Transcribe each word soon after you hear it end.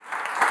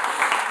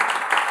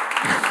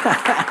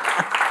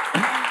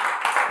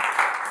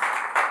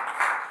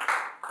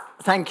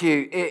Thank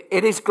you.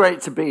 It is great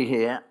to be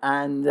here,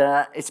 and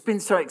it's been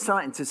so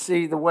exciting to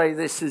see the way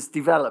this has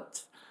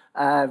developed.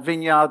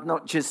 Vineyard,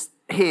 not just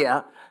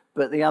here,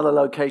 but the other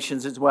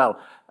locations as well.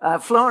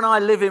 Flo and I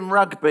live in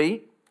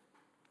Rugby,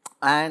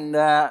 and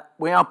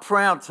we are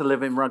proud to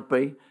live in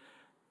Rugby,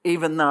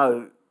 even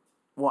though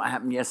what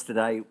happened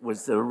yesterday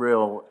was a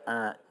real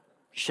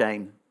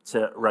shame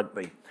to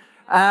Rugby.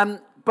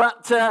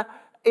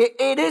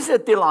 It is a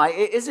delight,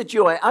 it is a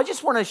joy. I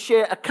just want to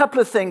share a couple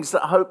of things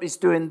that Hope is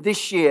doing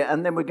this year,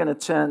 and then we're going to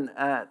turn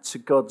to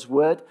God's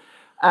Word.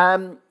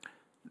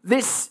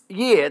 This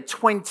year,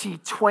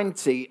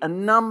 2020, a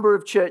number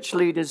of church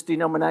leaders,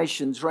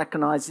 denominations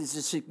recognise it's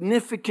a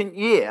significant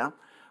year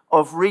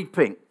of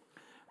reaping.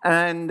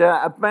 And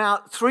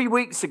about 3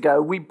 weeks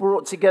ago, we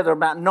brought together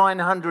about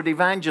 900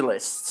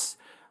 evangelists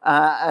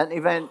at an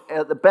event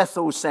at the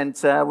Bethel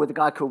Centre with a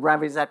guy called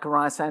Ravi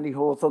Zacharias, Andy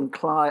Hawthorne,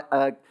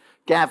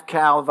 Gav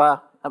Calver,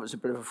 that was a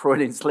bit of a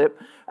Freudian slip,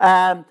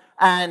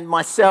 and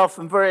myself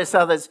and various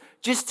others,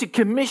 just to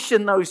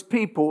commission those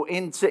people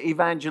into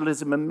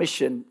evangelism and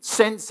mission,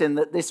 sensing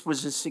that this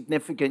was a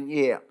significant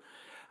year.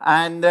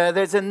 And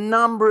there's a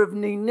number of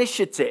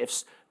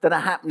initiatives that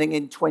are happening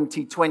in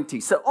 2020.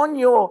 So on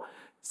your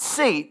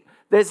seat,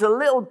 there's a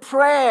little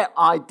prayer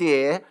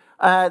idea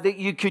that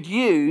you could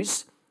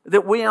use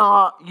that we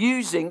are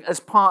using as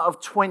part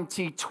of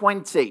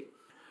 2020.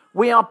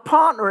 We are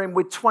partnering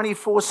with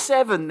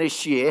 24/7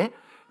 this year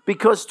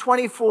because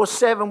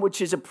 24/7,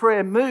 which is a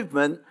prayer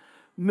movement,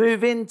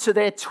 move into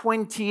their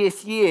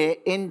 20th year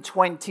in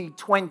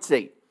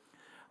 2020.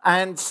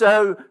 And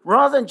so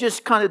rather than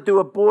just kind of do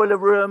a boiler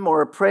room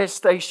or a prayer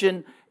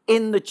station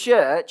in the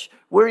church,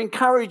 we're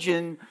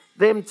encouraging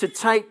them to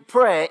take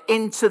prayer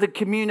into the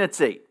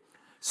community.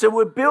 So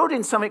we're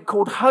building something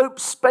called Hope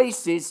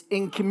Spaces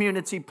in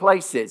Community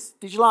Places.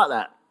 Did you like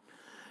that?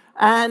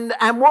 And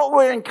what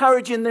we're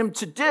encouraging them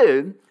to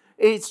do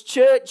is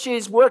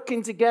churches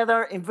working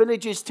together in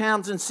villages,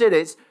 towns and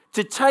cities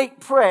to take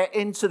prayer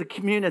into the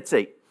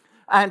community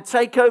and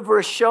take over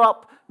a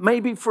shop,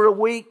 maybe for a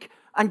week,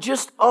 and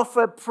just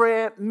offer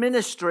prayer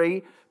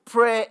ministry,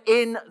 prayer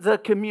in the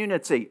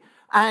community.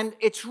 And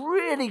it's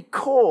really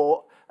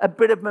caught a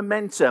bit of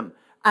momentum.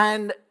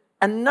 And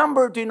a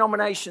number of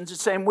denominations are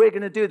saying we're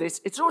going to do this.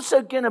 It's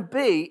also going to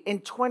be in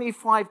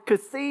 25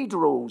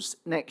 cathedrals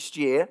next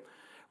year,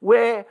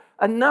 where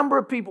a number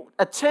of people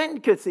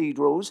attend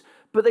cathedrals,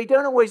 but they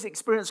don't always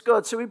experience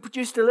God. So we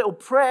produced a little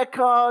prayer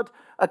card,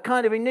 a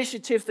kind of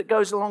initiative that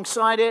goes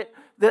alongside it,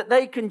 that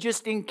they can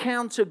just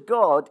encounter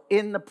God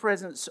in the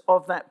presence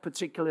of that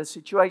particular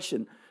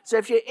situation. So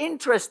if you're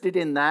interested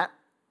in that,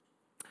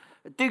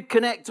 do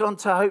connect on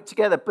to Hope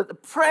Together. But the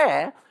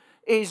prayer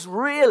is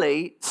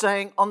really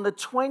saying on the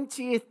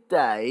 20th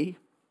day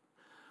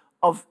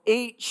of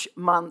each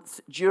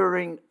month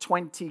during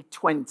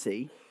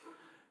 2020,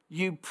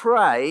 you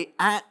pray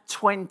at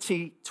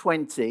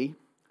 2020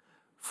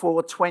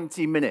 for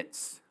 20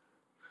 minutes.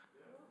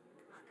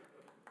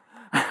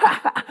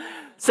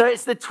 So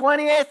it's the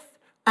 20th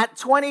at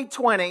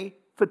 2020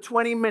 for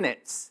 20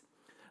 minutes.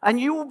 And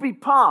you will be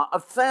part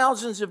of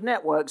thousands of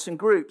networks and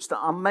groups that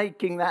are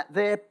making that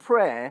their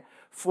prayer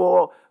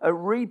for a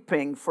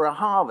reaping, for a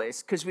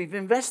harvest, because we've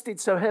invested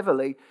so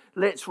heavily.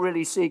 Let's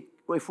really see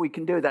if we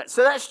can do that.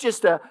 So that's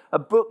just a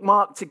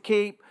bookmark to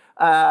keep.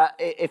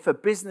 If a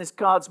business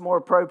card's more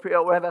appropriate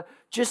or whatever,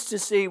 just to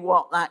see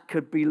what that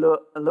could be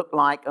look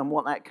like and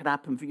what that could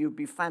happen for you. It would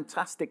be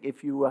fantastic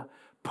if you were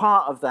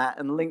part of that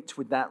and linked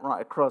with that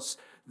right across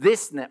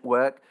this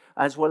network,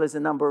 as well as a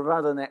number of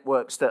other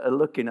networks that are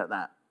looking at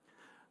that.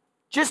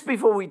 Just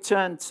before we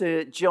turn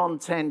to John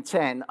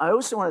 10:10, I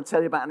also want to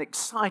tell you about an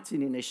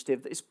exciting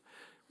initiative that is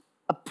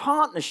a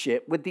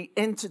partnership with the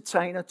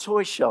Entertainer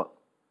Toy Shop.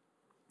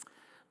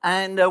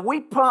 And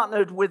we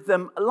partnered with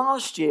them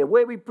last year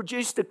where we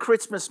produced a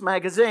Christmas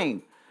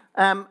magazine.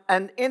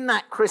 And in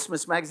that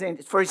Christmas magazine,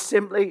 it very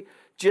simply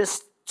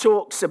just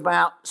talks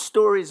about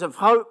stories of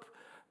hope.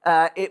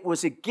 It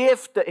was a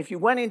gift that if you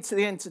went into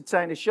the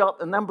Entertainer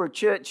shop, a number of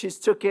churches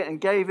took it and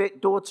gave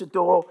it door to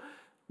door,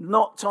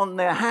 knocked on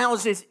their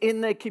houses in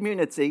their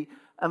community,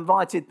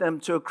 invited them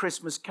to a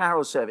Christmas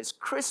carol service.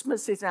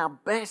 Christmas is our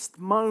best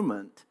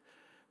moment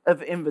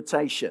of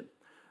invitation.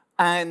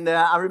 And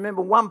I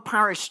remember one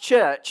parish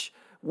church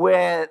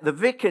where the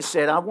vicar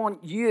said, I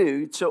want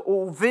you to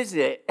all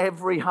visit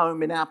every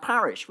home in our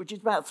parish, which is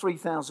about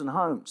 3,000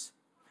 homes.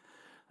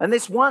 And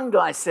this one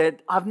guy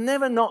said, I've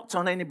never knocked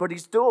on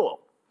anybody's door.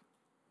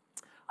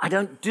 I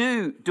don't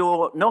do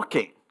door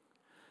knocking.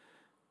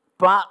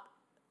 But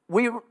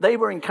they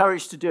were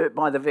encouraged to do it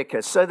by the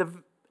vicar. So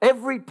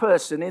every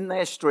person in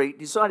their street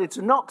decided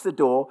to knock the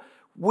door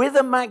with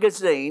a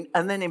magazine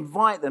and then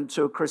invite them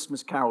to a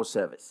Christmas carol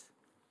service.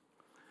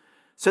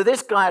 So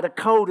this guy had a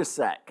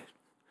cul-de-sac.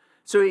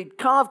 So he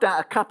carved out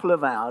a couple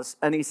of hours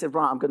and he said,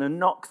 right, I'm going to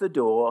knock the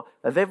door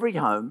of every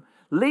home,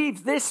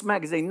 leave this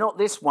magazine, not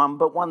this one,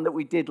 but one that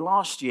we did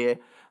last year,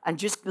 and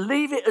just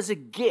leave it as a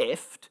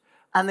gift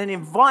and then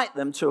invite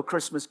them to a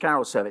Christmas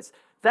carol service.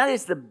 That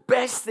is the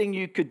best thing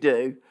you could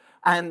do,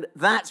 and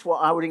that's what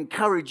I would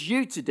encourage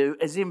you to do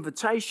as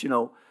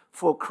invitational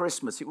for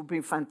Christmas. It would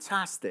be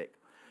fantastic.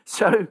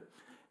 So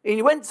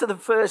he went to the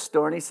first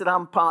door and he said,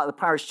 I'm part of the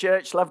parish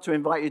church. Love to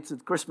invite you to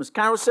the Christmas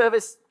carol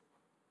service.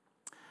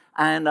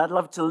 And I'd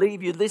love to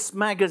leave you this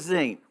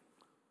magazine.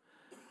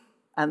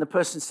 And the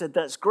person said,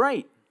 that's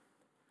great.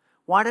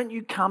 Why don't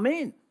you come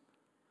in?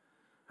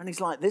 And he's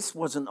like, this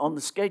wasn't on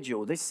the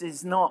schedule. This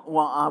is not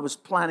what I was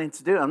planning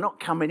to do. I'm not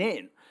coming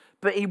in.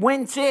 But he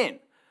went in.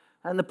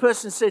 And the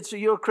person said, so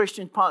you're a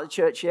Christian, part of the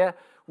church, yeah?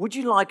 Would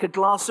you like a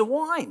glass of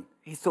wine?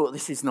 He thought,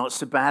 this is not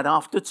so bad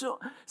after all.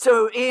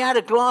 So he had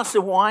a glass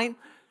of wine,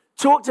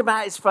 talked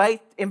about his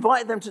faith,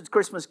 invited them to the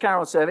Christmas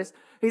carol service.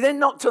 He then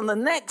knocked on the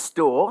next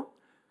door.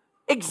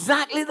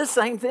 Exactly the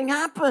same thing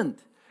happened.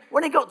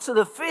 When he got to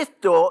the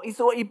fifth door, he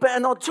thought he better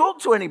not talk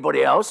to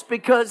anybody else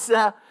because,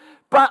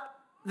 but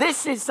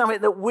this is something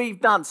that we've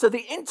done. So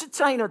the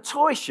Entertainer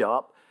Toy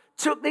Shop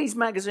took these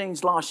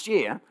magazines last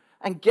year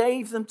and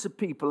gave them to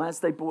people as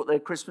they bought their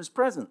Christmas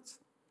presents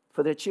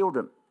for their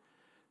children.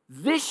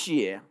 This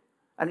year,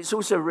 and it's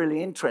also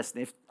really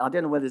interesting, I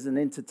don't know whether there's an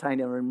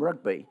entertainer in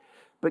rugby,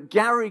 but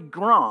Gary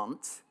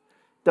Grant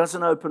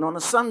doesn't open on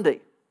a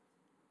Sunday,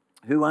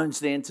 who owns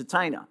the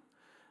Entertainer.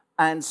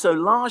 And so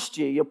last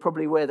year, you're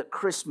probably aware that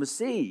Christmas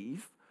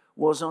Eve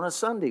was on a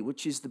Sunday,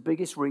 which is the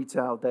biggest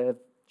retail day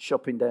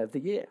shopping day of the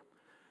year.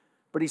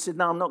 But he said,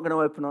 no, I'm not going to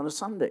open on a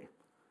Sunday.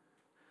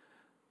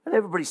 And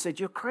everybody said,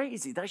 you're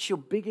crazy. That's your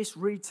biggest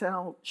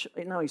retail.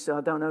 No, he said,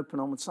 I don't open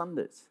on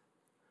Sundays.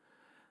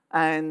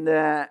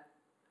 And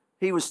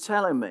he was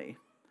telling me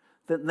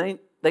that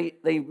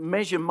they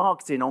measure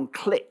marketing on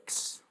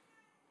clicks.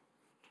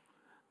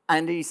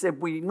 And he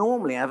said, we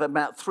normally have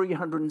about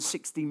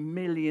 360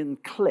 million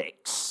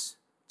clicks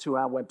to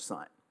our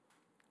website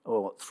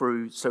or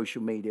through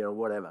social media or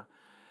whatever.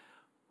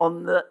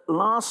 On the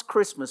last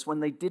Christmas,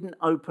 when they didn't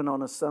open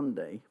on a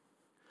Sunday,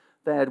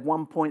 they had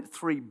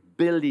 1.3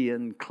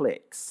 billion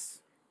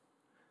clicks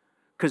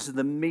because of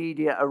the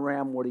media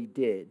around what he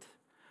did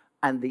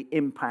and the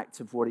impact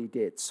of what he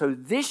did. So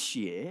this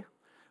year,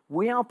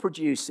 we are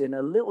producing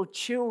a little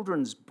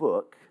children's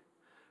book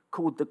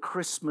called The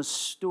Christmas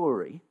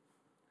Story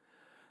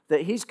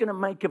that he's going to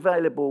make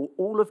available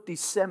all of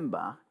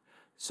December.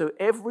 So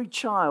every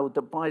child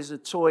that buys a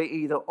toy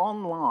either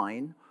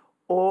online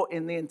or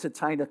in the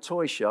Entertainer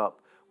Toy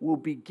Shop will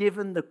be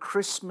given the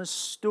Christmas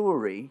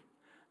story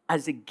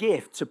as a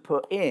gift to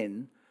put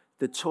in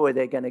the toy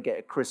they're going to get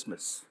at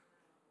Christmas.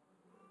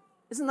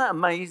 Isn't that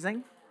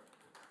amazing?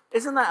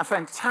 Isn't that a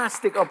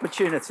fantastic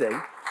opportunity?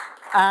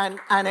 And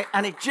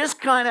it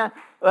just kind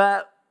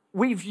of,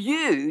 we've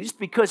used,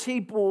 because he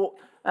bought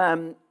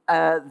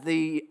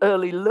the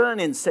Early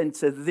Learning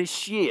Centre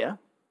this year,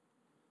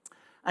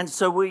 and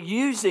so we're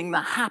using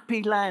the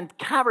Happy Land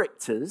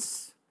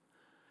characters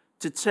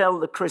to tell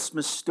the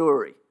Christmas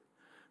story.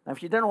 Now,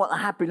 if you don't know what the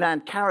Happy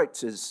Land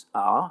characters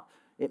are,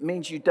 it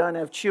means you don't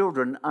have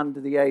children under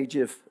the age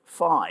of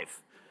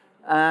 5.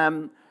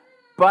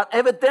 But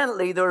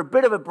evidently, they're a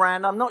bit of a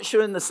brand. I'm not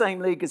sure in the same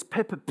league as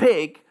Peppa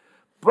Pig,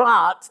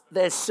 but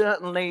they're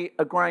certainly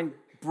a growing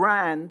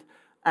brand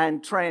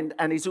and trend.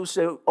 And he's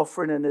also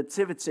offering a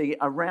nativity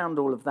around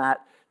all of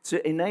that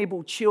to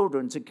enable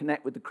children to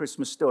connect with the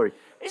Christmas story.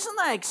 Isn't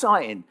that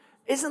exciting?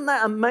 Isn't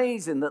that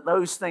amazing that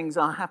those things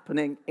are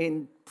happening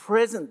in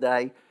present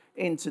day,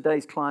 in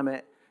today's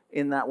climate,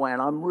 in that way?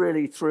 And I'm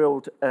really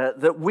thrilled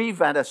that we've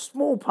had a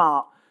small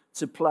part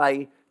to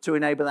play to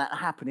enable that to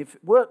happen. If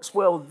it works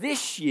well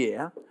this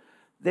year,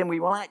 then we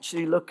will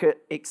actually look at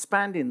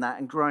expanding that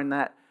and growing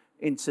that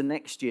into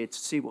next year to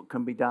see what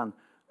can be done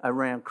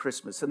around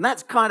Christmas. And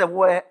that's kind of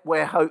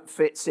where Hope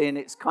fits in.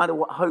 It's kind of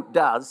what Hope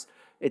does.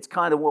 It's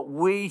kind of what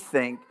we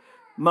think,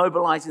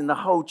 mobilizing the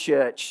whole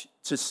church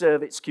to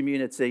serve its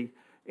community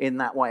in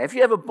that way. If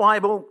you have a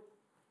Bible,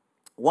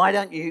 why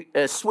don't you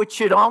switch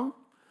it on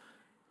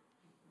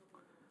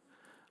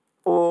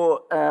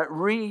or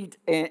read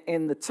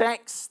in the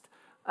text.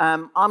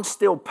 I'm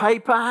still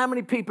paper. How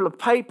many people are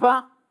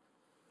paper?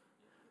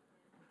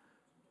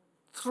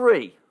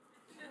 3.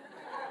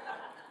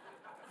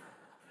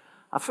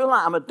 I feel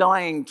like I'm a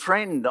dying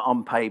trend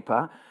on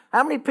paper.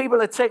 How many people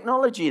are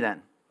technology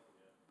then?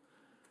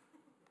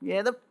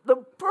 Yeah, the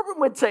problem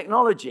with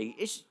technology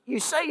is you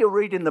say you're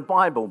reading the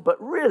Bible,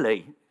 but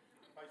really...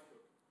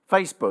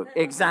 Facebook,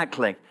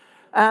 exactly.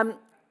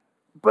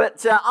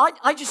 But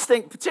I just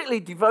think, particularly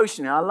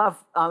devotionally,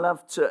 I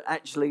love to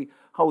actually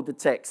hold the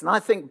text. And I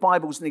think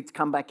Bibles need to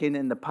come back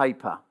in the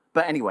paper.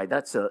 But anyway,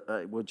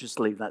 we'll just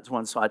leave that to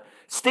one side.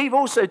 Steve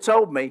also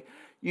told me,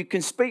 you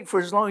can speak for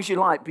as long as you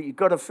like, but you've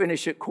got to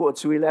finish at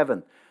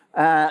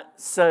 11:15.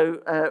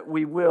 So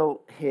we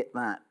will hit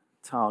that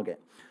target.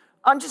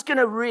 I'm just going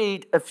to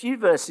read a few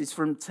verses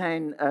from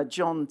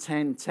John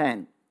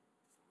 10:10.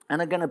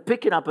 And I'm going to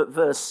pick it up at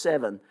verse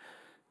 7.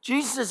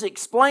 Jesus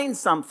explains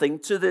something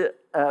to the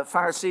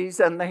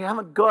Pharisees, and they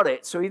haven't got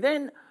it. So he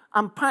then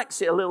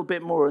unpacks it a little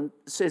bit more and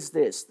says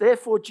this.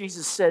 Therefore,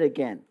 Jesus said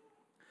again,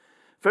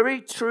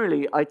 Very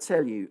truly, I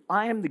tell you,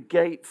 I am the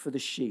gate for the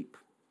sheep.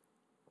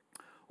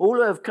 All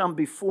who have come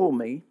before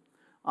me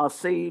are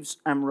thieves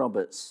and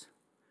robbers,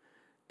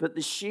 but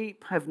the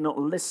sheep have not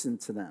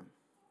listened to them.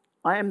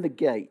 I am the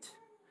gate.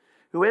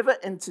 Whoever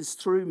enters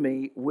through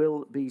me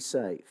will be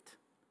saved.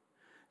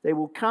 They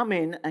will come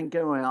in and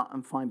go out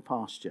and find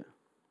pasture.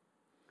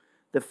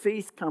 The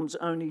thief comes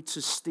only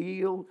to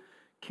steal,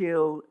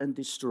 kill, and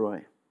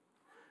destroy.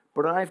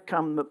 But I have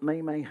come that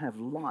they may have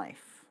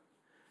life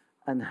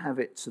and have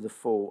it to the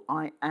full.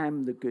 I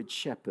am the good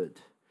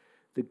shepherd.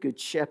 The good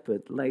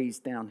shepherd lays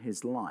down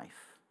his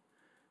life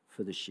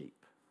for the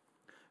sheep.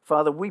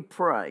 Father, we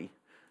pray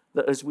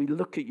that as we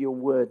look at your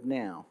word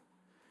now,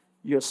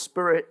 your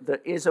spirit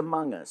that is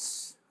among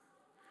us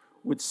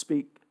would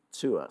speak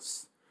to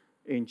us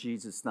in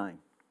Jesus' name.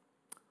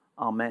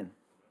 Amen.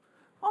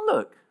 Oh,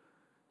 look.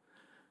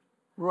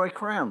 Roy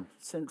Crowne,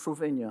 Central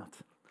Vineyard.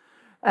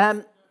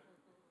 The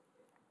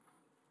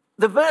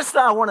verse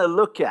that I want to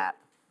look at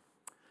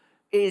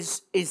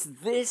is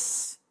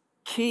this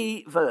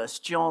key verse,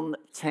 John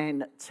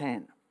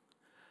 10:10.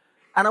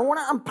 And I want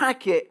to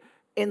unpack it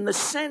in the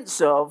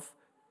sense of,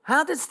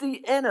 how does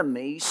the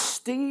enemy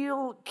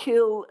steal,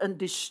 kill, and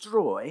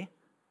destroy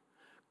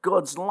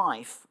God's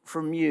life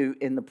from you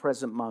in the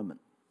present moment?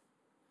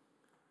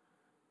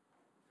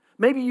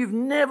 Maybe you've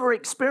never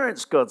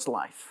experienced God's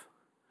life.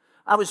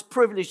 I was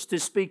privileged to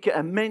speak at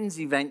a men's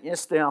event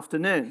yesterday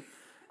afternoon.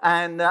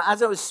 And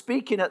as I was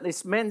speaking at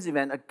this men's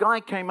event, a guy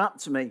came up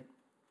to me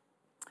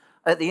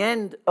at the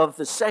end of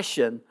the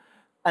session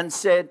and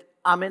said,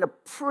 I'm in a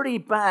pretty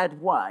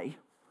bad way,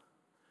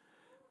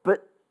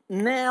 but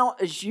now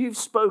as you've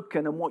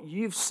spoken and what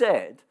you've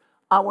said,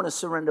 I want to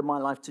surrender my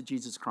life to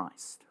Jesus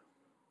Christ.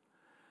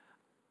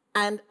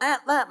 And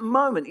at that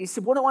moment, he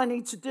said, what do I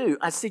need to do?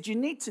 I said, you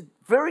need to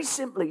very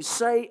simply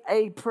say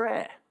a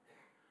prayer.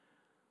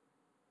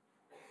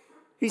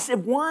 He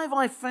said, why have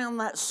I found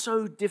that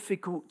so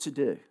difficult to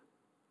do?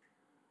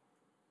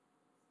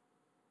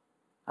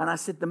 And I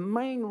said, the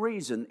main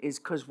reason is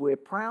because we're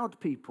proud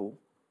people.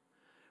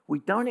 We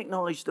don't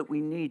acknowledge that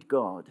we need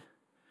God.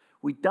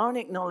 We don't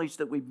acknowledge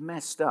that we've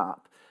messed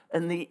up.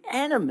 And the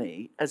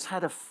enemy has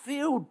had a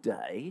field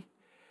day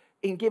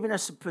in giving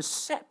us a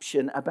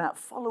perception about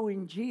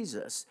following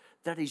Jesus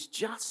that is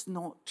just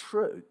not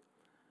true.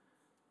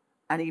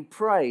 And he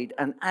prayed,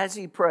 and as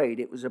he prayed,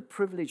 it was a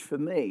privilege for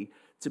me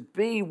to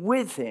be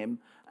with him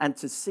and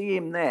to see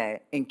him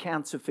there,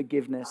 encounter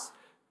forgiveness,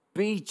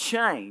 be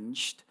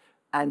changed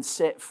and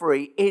set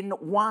free in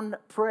one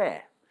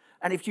prayer.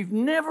 And if you've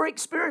never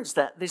experienced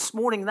that, this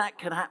morning that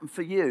can happen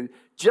for you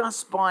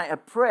just by a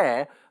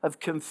prayer of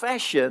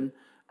confession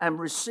and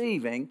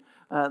receiving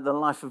the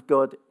life of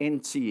God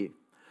into you.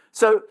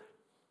 So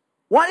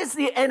why does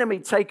the enemy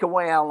take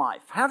away our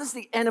life? How does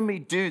the enemy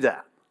do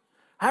that?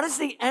 How does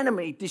the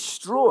enemy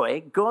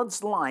destroy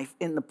God's life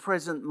in the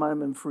present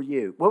moment for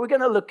you? Well, we're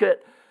going to look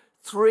at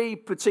three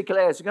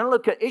particular areas. We're going to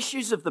look at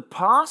issues of the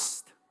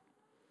past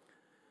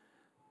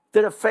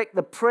that affect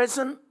the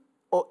present,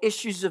 or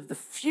issues of the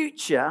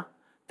future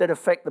that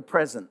affect the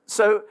present.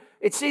 So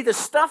it's either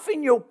stuff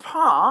in your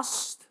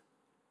past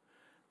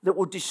that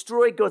will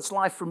destroy God's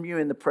life from you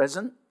in the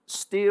present,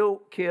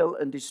 steal, kill,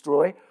 and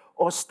destroy,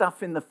 or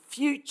stuff in the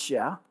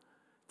future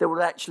that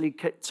will actually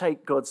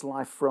take God's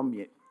life from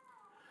you.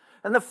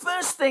 And the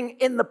first thing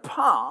in the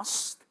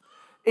past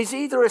is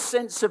either a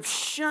sense of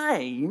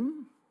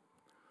shame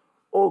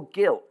or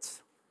guilt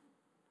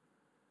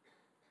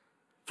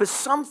for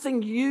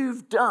something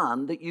you've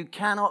done that you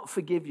cannot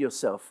forgive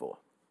yourself for.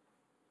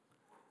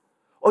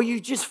 Or you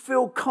just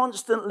feel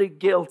constantly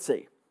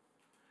guilty.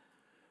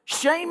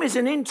 Shame is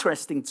an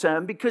interesting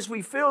term because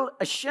we feel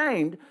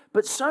ashamed,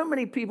 but so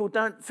many people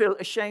don't feel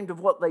ashamed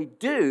of what they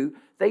do,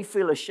 they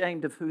feel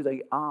ashamed of who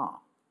they are.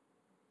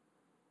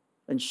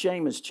 And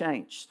shame has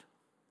changed.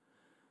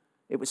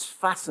 It was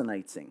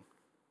fascinating.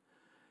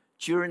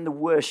 During the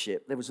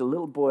worship, there was a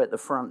little boy at the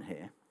front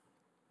here,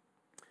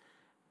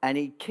 and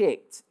he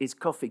kicked his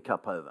coffee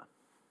cup over.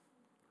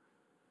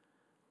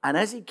 And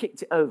as he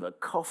kicked it over,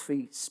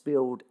 coffee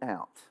spilled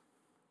out.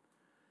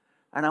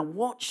 And I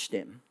watched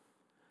him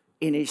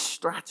in his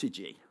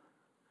strategy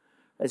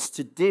as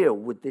to deal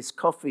with this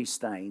coffee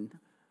stain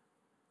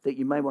that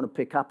you may want to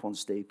pick up on,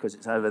 Steve, because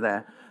it's over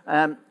there.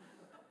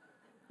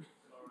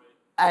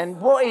 And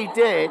what he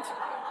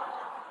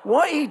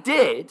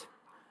did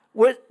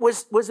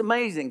was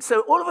amazing. So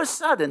all of a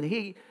sudden,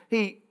 he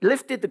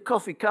lifted the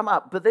coffee cup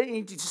up, but then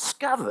he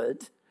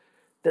discovered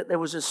that there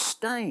was a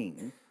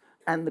stain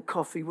and the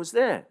coffee was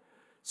there.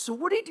 So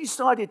what he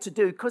decided to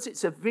do, because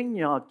it's a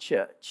vineyard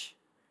church,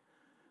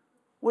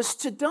 was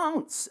to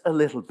dance a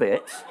little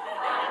bit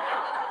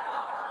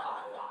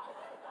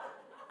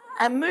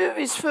and move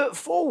his foot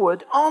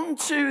forward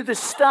onto the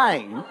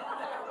stain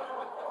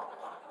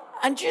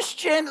and just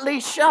gently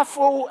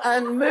shuffle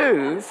and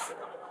move,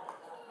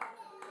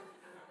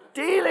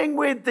 dealing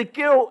with the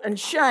guilt and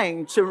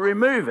shame to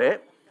remove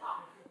it.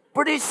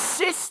 But his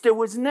sister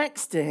was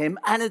next to him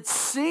and had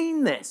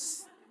seen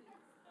this.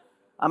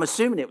 I'm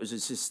assuming it was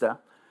his sister.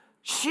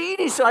 She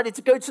decided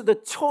to go to the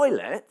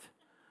toilet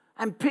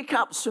and pick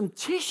up some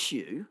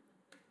tissue.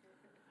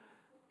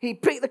 He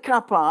picked the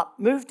cup up,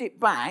 moved it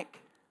back.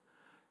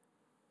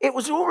 It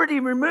was already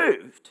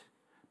removed,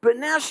 but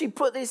now she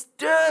put this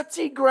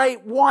dirty,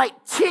 great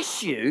white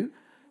tissue.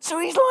 So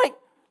he's like,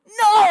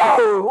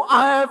 no,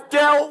 I have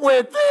dealt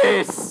with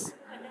this.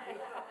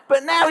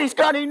 But now he's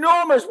got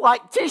enormous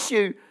white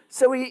tissue,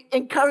 so he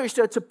encouraged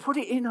her to put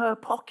it in her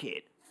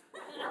pocket.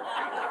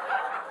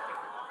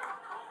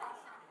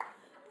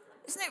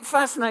 Isn't it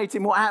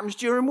fascinating what happens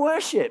during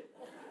worship?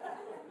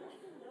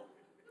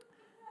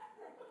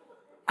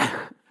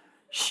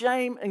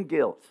 Shame and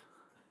guilt.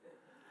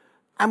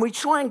 And we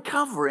try and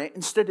cover it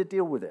instead of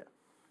deal with it.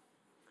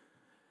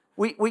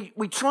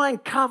 We try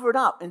and cover it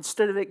up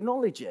instead of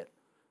acknowledge it.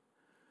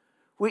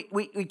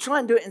 We try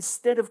and do it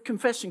instead of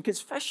confession.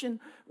 Confession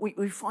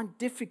we find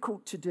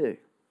difficult to do.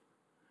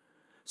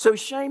 So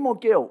shame or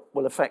guilt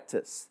will affect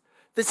us.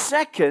 The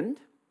second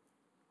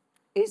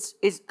is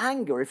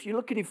anger. If you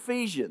look at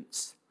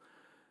Ephesians,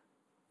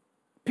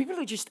 people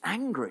are just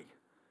angry.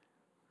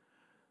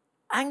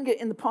 Anger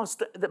in the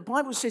past, the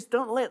Bible says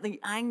don't let the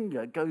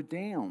anger go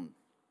down.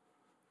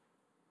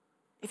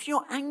 If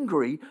you're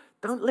angry,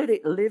 don't let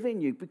it live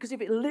in you, because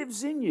if it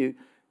lives in you,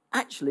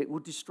 actually it will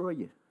destroy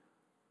you.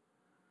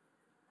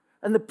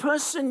 And the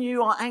person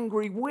you are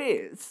angry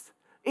with,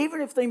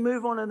 even if they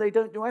move on and they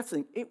don't do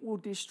anything, it will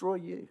destroy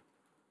you.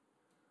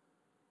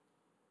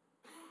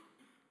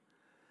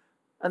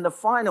 And the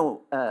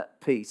final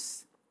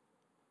piece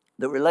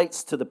that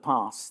relates to the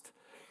past,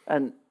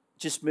 and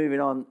just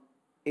moving on,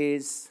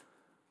 is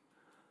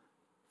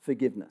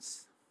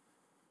forgiveness.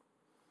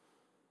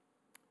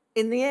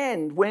 In the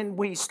end, when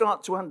we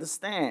start to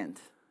understand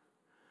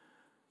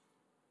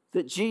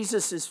that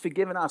Jesus has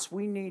forgiven us,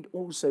 we need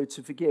also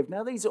to forgive.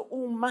 Now, these are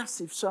all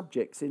massive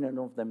subjects in and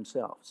of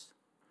themselves.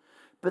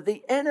 But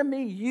the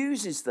enemy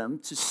uses them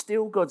to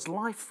steal God's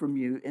life from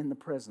you in the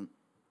present.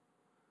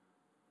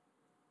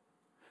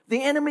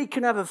 The enemy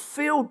can have a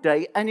field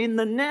day, and in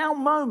the now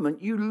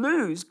moment, you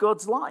lose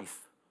God's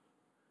life.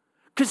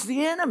 Because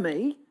the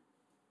enemy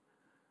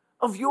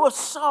of your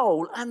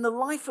soul and the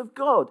life of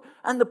God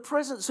and the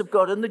presence of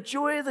God and the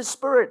joy of the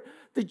Spirit,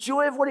 the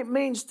joy of what it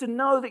means to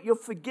know that you're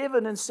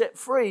forgiven and set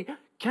free,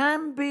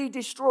 can be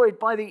destroyed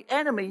by the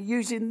enemy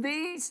using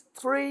these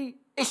three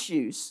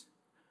issues,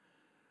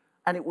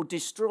 and it will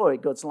destroy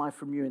God's life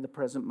from you in the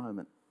present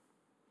moment.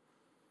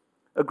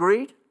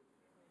 Agreed?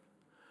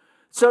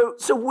 So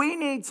we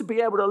need to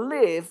be able to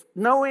live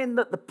knowing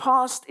that the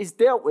past is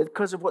dealt with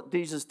because of what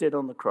Jesus did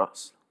on the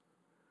cross.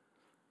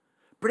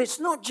 But it's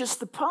not just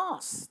the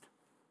past.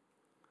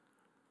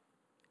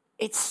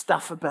 It's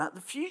stuff about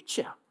the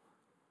future.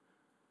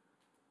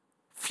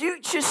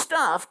 Future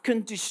stuff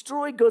can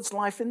destroy God's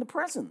life in the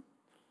present.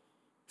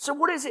 So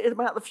what is it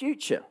about the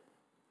future?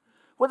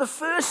 Well, the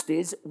first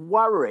is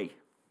worry.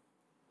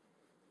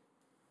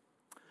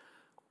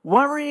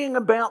 Worrying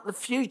about the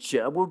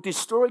future will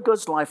destroy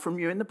God's life from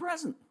you in the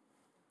present.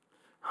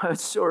 I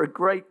saw a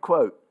great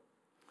quote.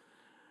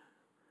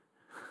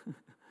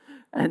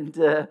 And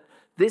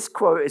this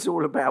quote is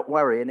all about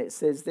worry, and it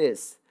says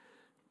this: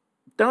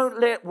 don't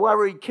let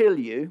worry kill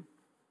you,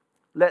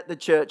 let the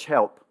church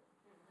help.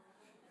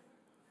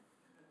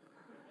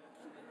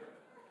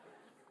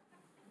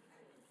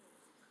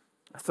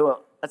 I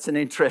thought, that's an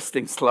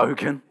interesting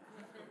slogan.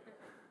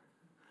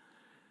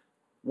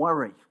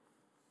 Worry.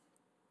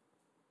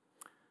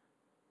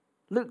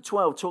 Luke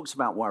 12 talks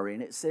about worry,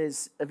 and it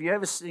says, have you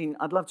ever seen,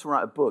 I'd love to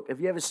write a book,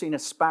 have you ever seen a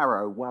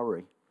sparrow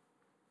worry?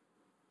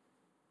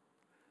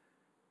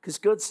 Because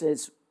God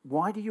says,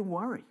 why do you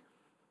worry?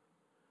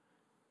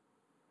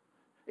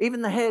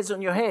 Even the hairs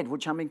on your head,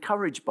 which I'm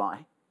encouraged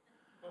by,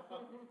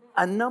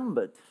 are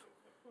numbered.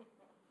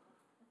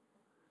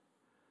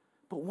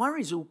 But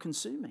worry's all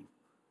consuming.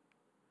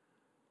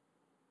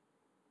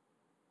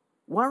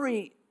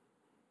 Worry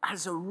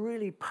has a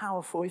really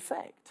powerful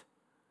effect.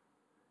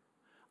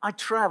 I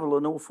travel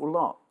an awful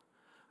lot.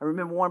 I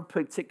remember one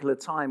particular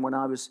time when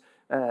I was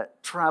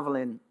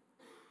traveling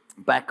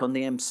back on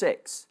the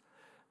M6,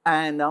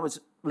 and I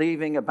was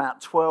leaving about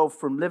 12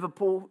 from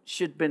Liverpool,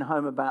 should have been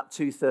home about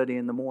 2:30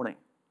 in the morning.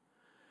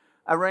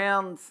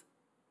 Around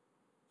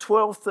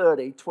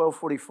 12:30,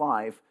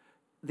 12:45,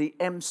 the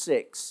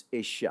M6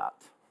 is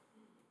shut.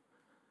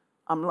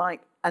 I'm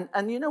like,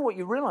 and you know what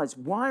you realize?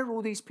 Why are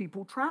all these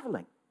people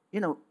traveling? You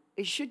know,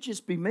 it should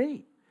just be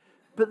me.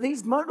 But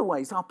these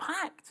motorways are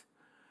packed.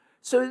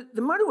 So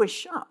the motorway's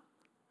shut.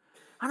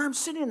 And I'm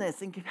sitting there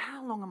thinking,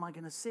 how long am I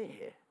going to sit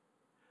here?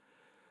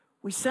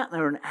 We sat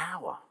there an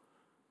hour.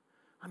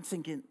 I'm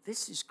thinking,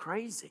 this is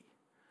crazy.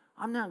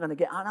 I'm now going to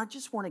get, and I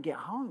just want to get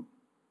home.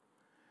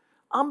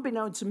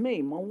 Unbeknown to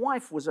me, my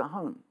wife was at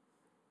home,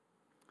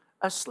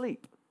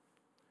 asleep.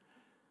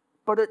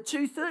 But at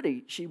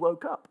 2:30, she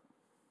woke up.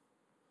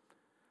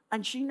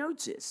 And she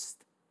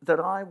noticed that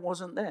I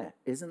wasn't there.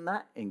 Isn't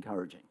that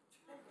encouraging?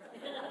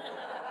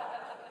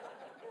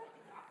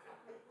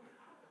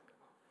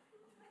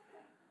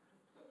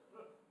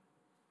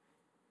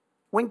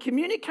 When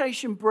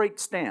communication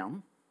breaks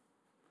down,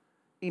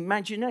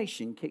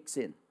 imagination kicks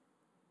in.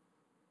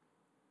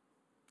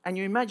 And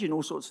you imagine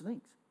all sorts of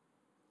things.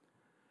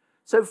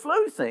 So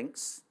Flo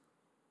thinks,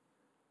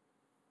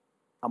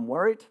 I'm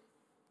worried,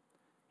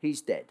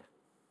 he's dead.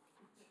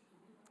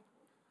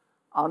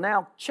 I'll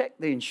now check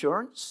the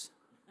insurance.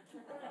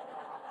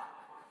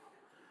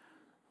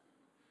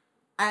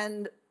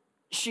 And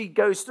she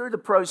goes through the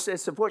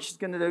process of what she's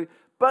going to do,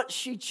 but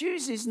she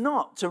chooses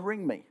not to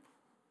ring me.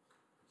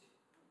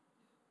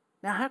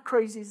 Now, how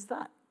crazy is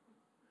that?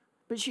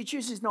 But she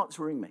chooses not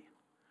to ring me.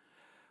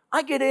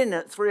 I get in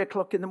at 3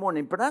 o'clock in the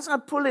morning, but as I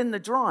pull in the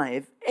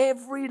drive,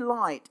 every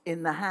light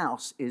in the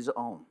house is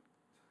on.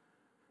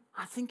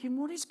 I'm thinking,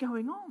 what is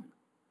going on?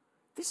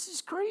 This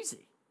is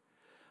crazy.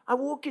 I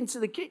walk into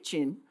the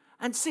kitchen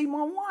and see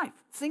my wife,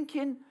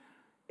 thinking,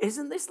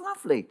 isn't this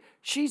lovely?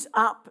 She's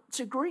up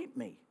to greet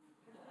me.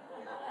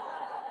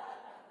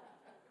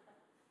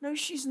 No,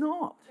 she's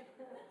not.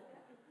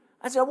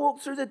 As I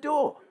walk through the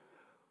door,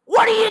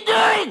 what are you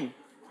doing?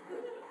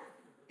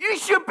 You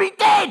should be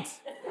dead.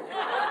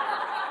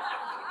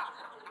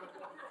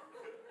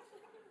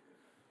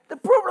 The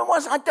problem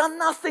was I'd done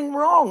nothing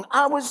wrong.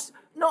 I was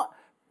not,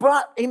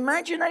 but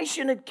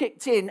imagination had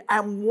kicked in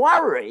and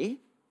worry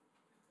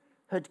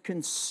had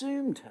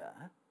consumed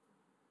her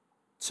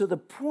to the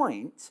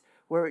point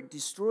where it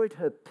destroyed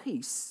her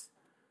peace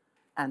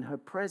and her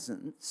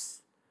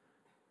presence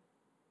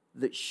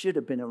that should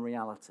have been a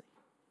reality.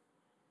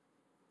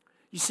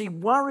 You see,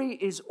 worry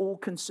is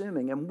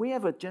all-consuming, and we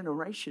have a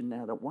generation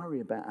now that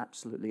worry about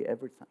absolutely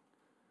everything.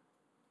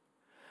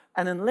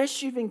 And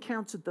unless you've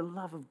encountered the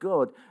love of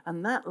God,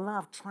 and that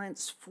love,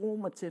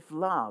 transformative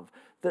love,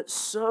 that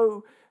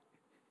so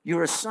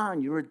you're a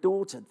son, you're a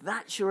daughter,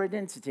 that's your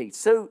identity.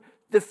 So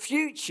the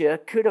future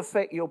could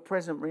affect your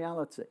present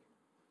reality.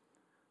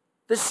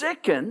 The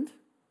second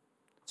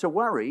to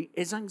worry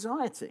is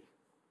anxiety.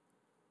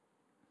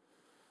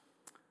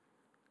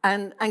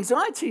 And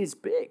anxiety is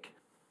big.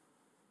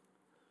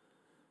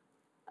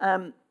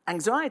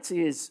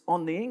 Anxiety is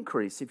on the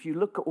increase if you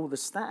look at all the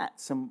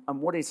stats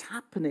and what is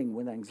happening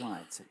with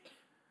anxiety.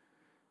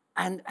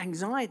 And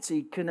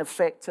anxiety can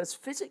affect us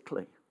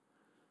physically.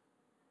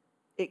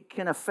 It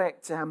can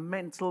affect our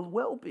mental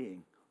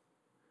well-being.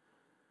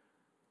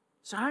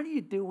 So how do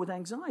you deal with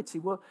anxiety?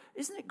 Well,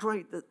 isn't it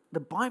great that the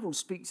Bible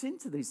speaks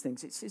into these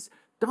things? It says,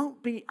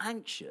 don't be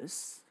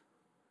anxious,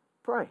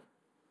 pray.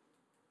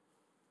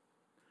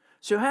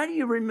 So how do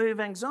you remove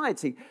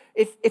anxiety?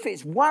 If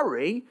it's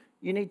worry,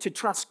 you need to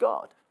trust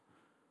God.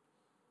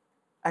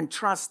 And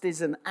trust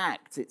is an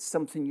act. It's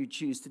something you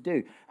choose to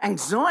do.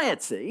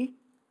 Anxiety,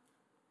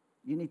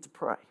 you need to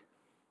pray.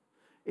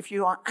 If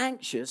you are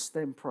anxious,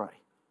 then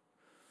pray.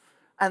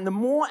 And the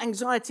more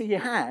anxiety you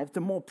have,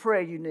 the more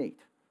prayer you need.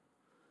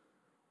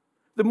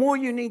 The more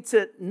you need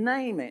to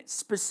name it,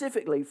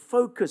 specifically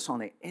focus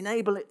on it,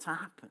 enable it to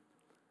happen.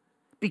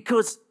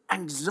 Because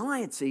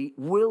anxiety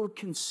will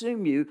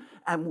consume you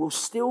and will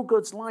steal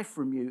God's life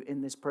from you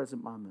in this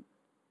present moment.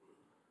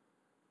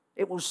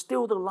 It will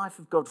steal the life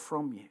of God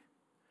from you.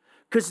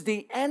 Because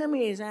the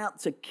enemy is out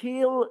to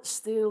kill,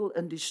 steal,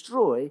 and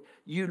destroy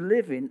you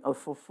living a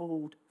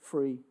fulfilled,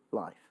 free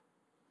life.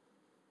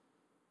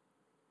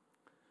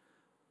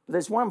 But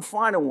there's one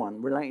final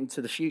one relating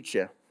to the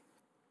future.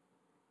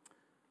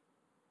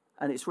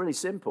 And it's really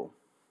simple.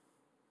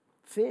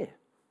 Fear.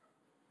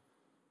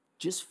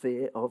 Just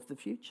fear of the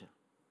future.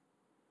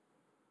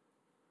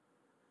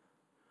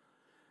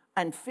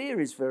 And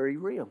fear is very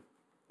real.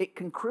 It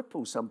can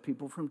cripple some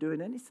people from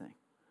doing anything.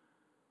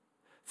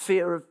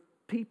 Fear of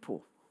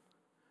people,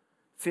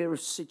 fear of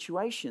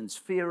situations,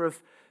 fear of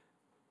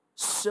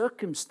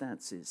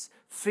circumstances,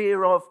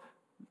 fear of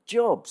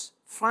jobs,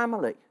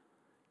 family,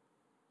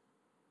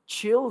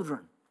 children.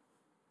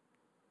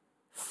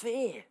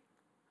 Fear.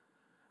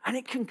 And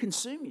it can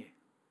consume you.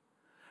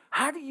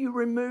 How do you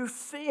remove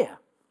fear?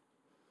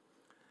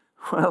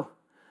 Well,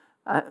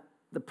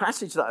 the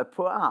passage that I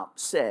put up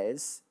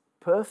says,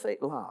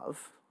 perfect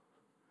love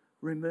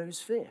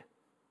removes fear.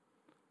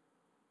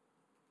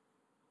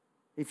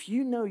 If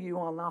you know you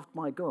are loved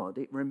by God,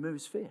 it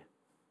removes fear.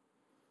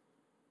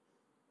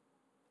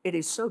 It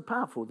is so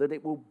powerful that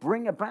it will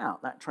bring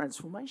about that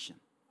transformation.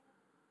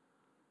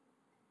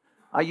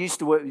 I used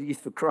to work with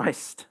Youth for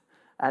Christ,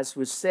 as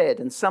was said,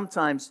 and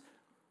sometimes,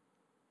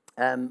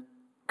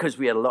 because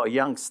we had a lot of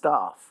young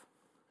staff,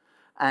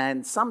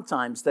 and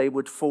sometimes they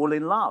would fall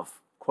in love,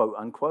 quote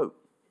unquote.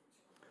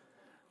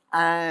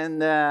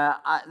 And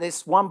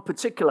this one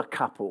particular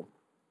couple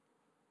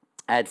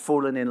had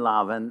fallen in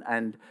love,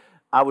 and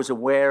I was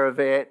aware of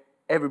it.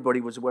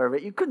 Everybody was aware of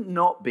it. You could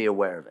not be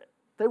aware of it.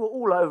 They were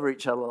all over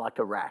each other like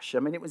a rash. I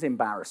mean, it was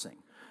embarrassing.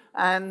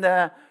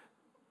 And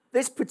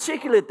this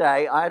particular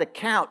day, I had a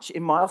couch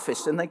in my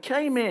office, and they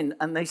came in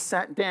and they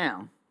sat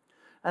down,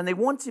 and they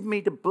wanted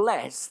me to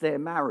bless their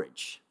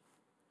marriage,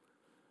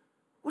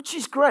 which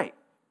is great.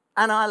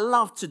 And I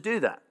love to do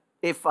that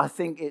if I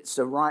think it's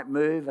the right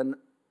move, and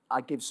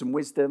I give some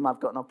wisdom. I've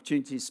got an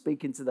opportunity to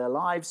speak into their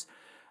lives.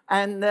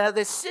 And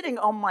they're sitting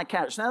on my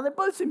couch. Now, they're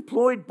both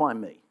employed by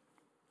me.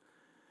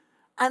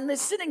 And they're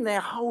sitting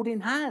there holding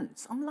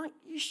hands. I'm like,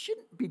 you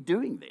shouldn't be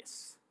doing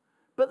this.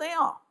 But they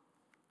are.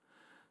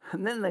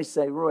 And then they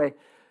say, Roy,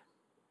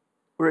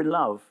 we're in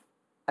love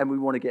and we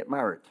want to get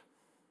married.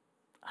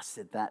 I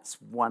said, that's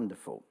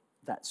wonderful.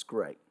 That's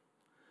great.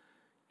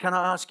 Can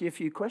I ask you a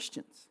few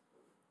questions?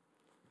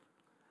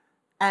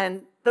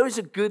 And those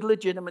are good,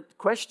 legitimate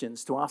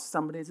questions to ask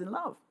somebody who's in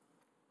love.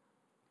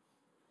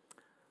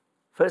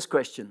 First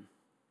question,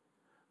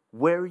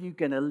 where are you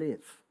going to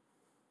live?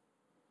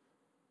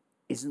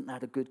 Isn't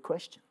that a good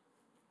question?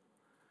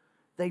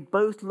 They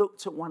both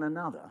looked at one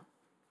another,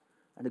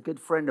 and a good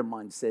friend of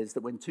mine says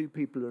that when two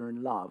people are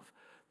in love,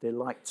 they're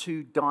like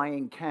two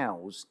dying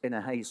cows in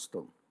a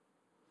hailstorm.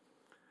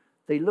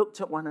 They looked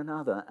at one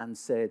another and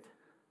said,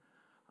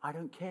 I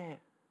don't care,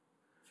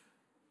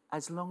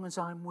 as long as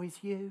I'm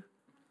with you.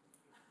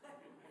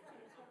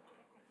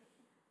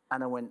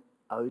 And I went,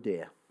 oh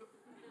dear.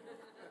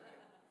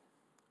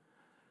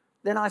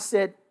 Then I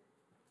said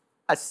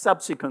a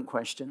subsequent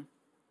question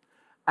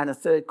and a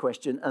third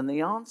question, and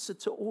the answer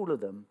to all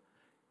of them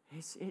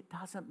is, it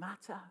doesn't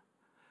matter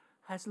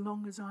as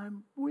long as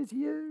I'm with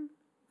you.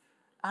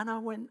 And I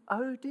went,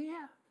 oh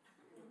dear.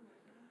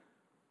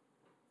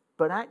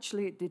 But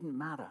actually it didn't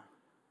matter,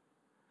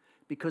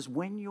 because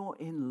when you're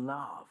in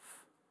love,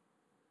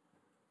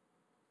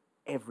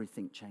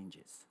 everything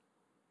changes.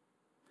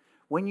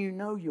 When you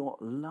know you're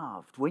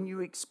loved, when you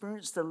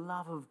experience the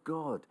love of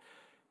God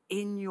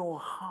in your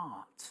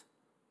heart,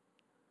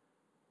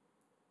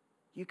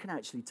 you can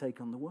actually take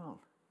on the world.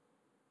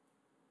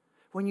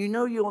 When you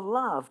know you're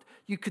loved,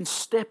 you can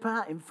step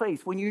out in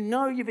faith. When you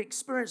know you've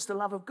experienced the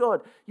love of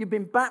God, you've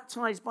been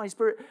baptized by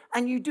Spirit,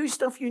 and you do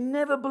stuff you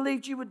never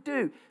believed you would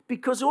do,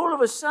 because all of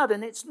a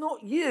sudden it's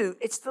not you,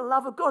 it's the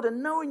love of God.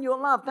 And knowing you're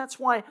loved, that's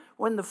why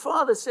when the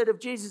Father said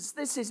of Jesus,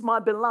 this is my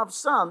beloved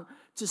Son,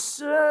 to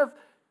serve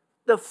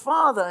the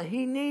Father,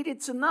 he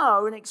needed to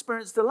know and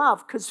experience the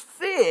love, because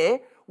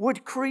fear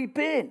would creep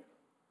in.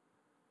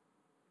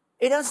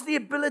 It has the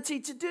ability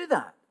to do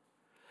that.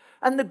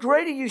 And the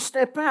greater you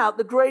step out,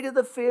 the greater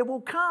the fear will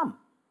come.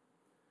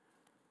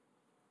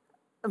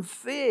 And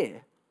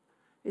fear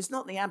is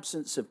not the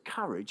absence of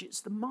courage,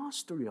 it's the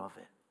mastery of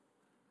it.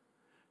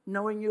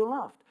 Knowing you're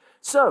loved.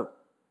 So,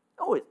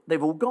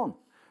 they've all gone.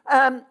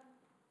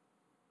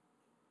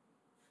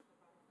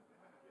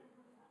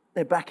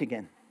 They're back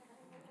again.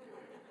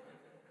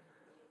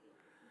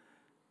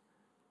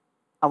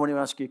 I want to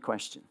ask you a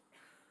question.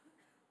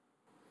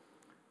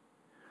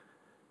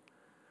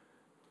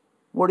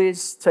 What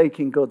is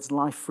taking God's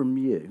life from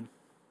you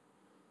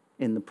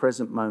in the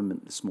present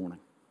moment this morning?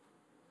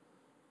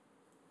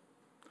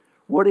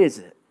 What is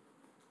it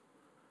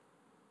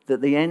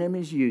that the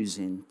enemy's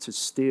using to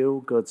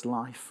steal God's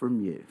life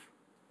from you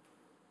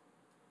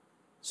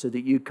so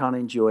that you can't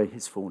enjoy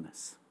his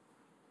fullness?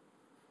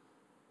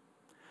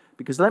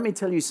 Because let me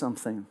tell you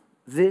something.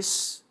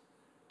 This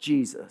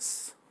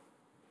Jesus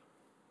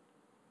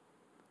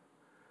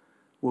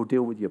will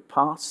deal with your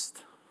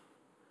past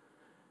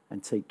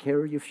and take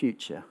care of your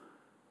future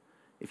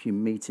if you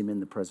meet him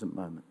in the present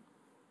moment.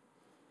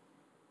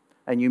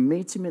 And you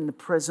meet him in the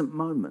present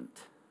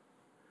moment.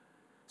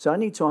 So I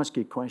need to ask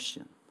you a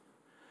question.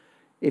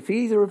 If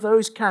either of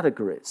those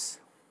categories,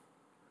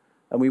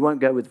 and we won't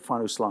go with the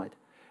final slide,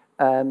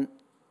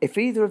 if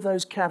either of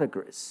those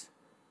categories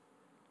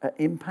are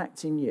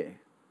impacting you,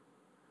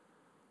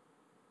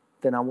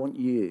 then I want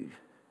you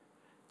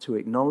to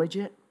acknowledge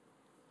it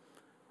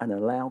and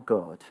allow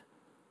God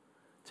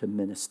to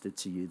minister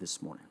to you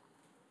this morning.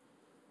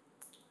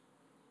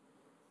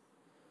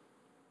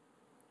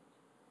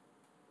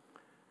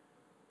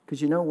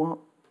 Because you know what?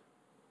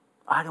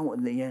 I don't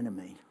want the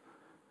enemy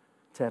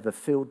to have a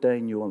field day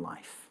in your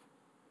life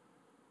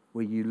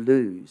where you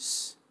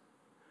lose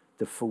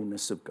the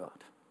fullness of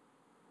God.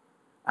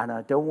 And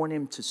I don't want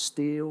him to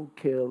steal,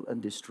 kill,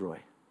 and destroy,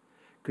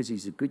 because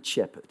he's a good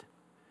shepherd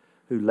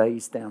who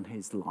lays down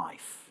his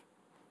life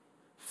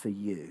for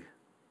you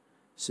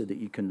so that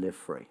you can live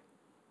free.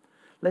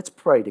 Let's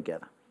pray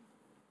together.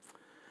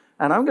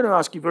 And I'm going to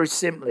ask you very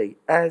simply,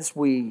 as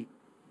we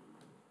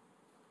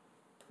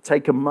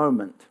take a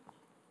moment,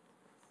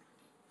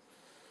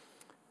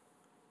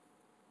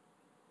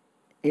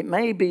 it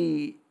may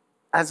be,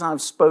 as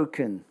I've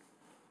spoken,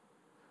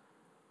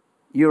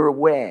 you're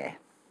aware.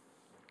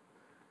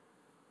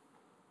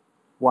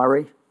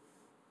 Worry,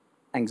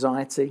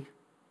 anxiety,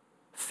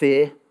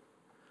 fear.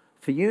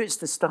 For you, it's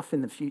the stuff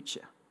in the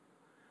future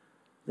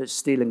that's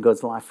stealing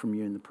God's life from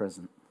you in the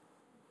present.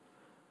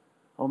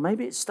 Or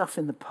maybe it's stuff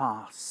in the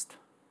past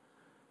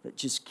that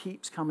just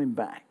keeps coming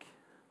back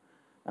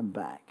and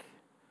back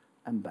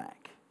and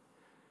back.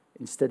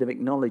 Instead of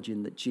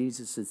acknowledging that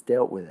Jesus has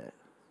dealt with it.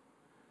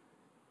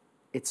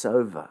 It's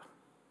over.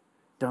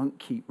 Don't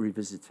keep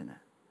revisiting it.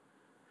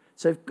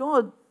 So if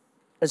God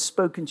has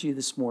spoken to you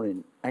this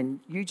morning and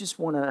you just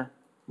want to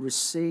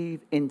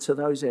receive into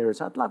those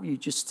areas, I'd love you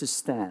just to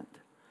stand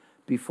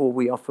before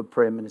we offer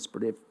prayer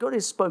ministry. If God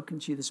has spoken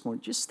to you this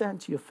morning, just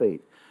stand to your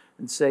feet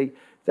and say,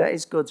 that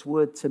is God's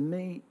word to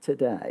me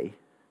today,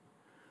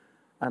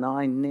 and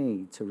I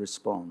need to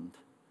respond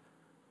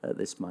at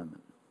this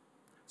moment.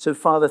 So,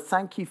 Father,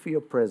 thank you for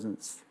your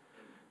presence.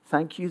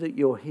 Thank you that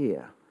you're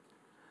here.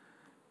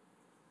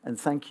 And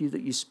thank you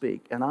that you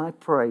speak. And I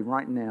pray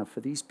right now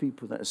for these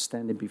people that are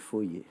standing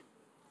before you,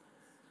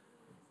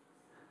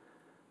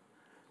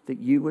 that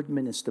you would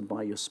minister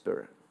by your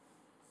Spirit.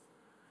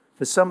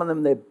 For some of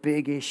them, they're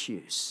big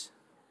issues.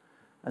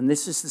 And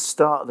this is the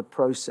start of the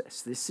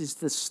process. This is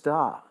the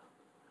start.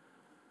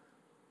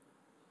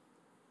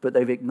 But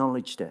they've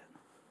acknowledged it.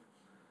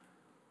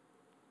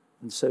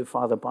 And so,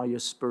 Father, by your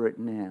Spirit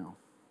now,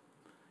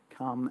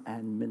 come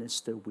and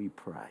minister, we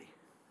pray,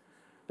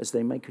 as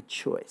they make a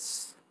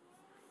choice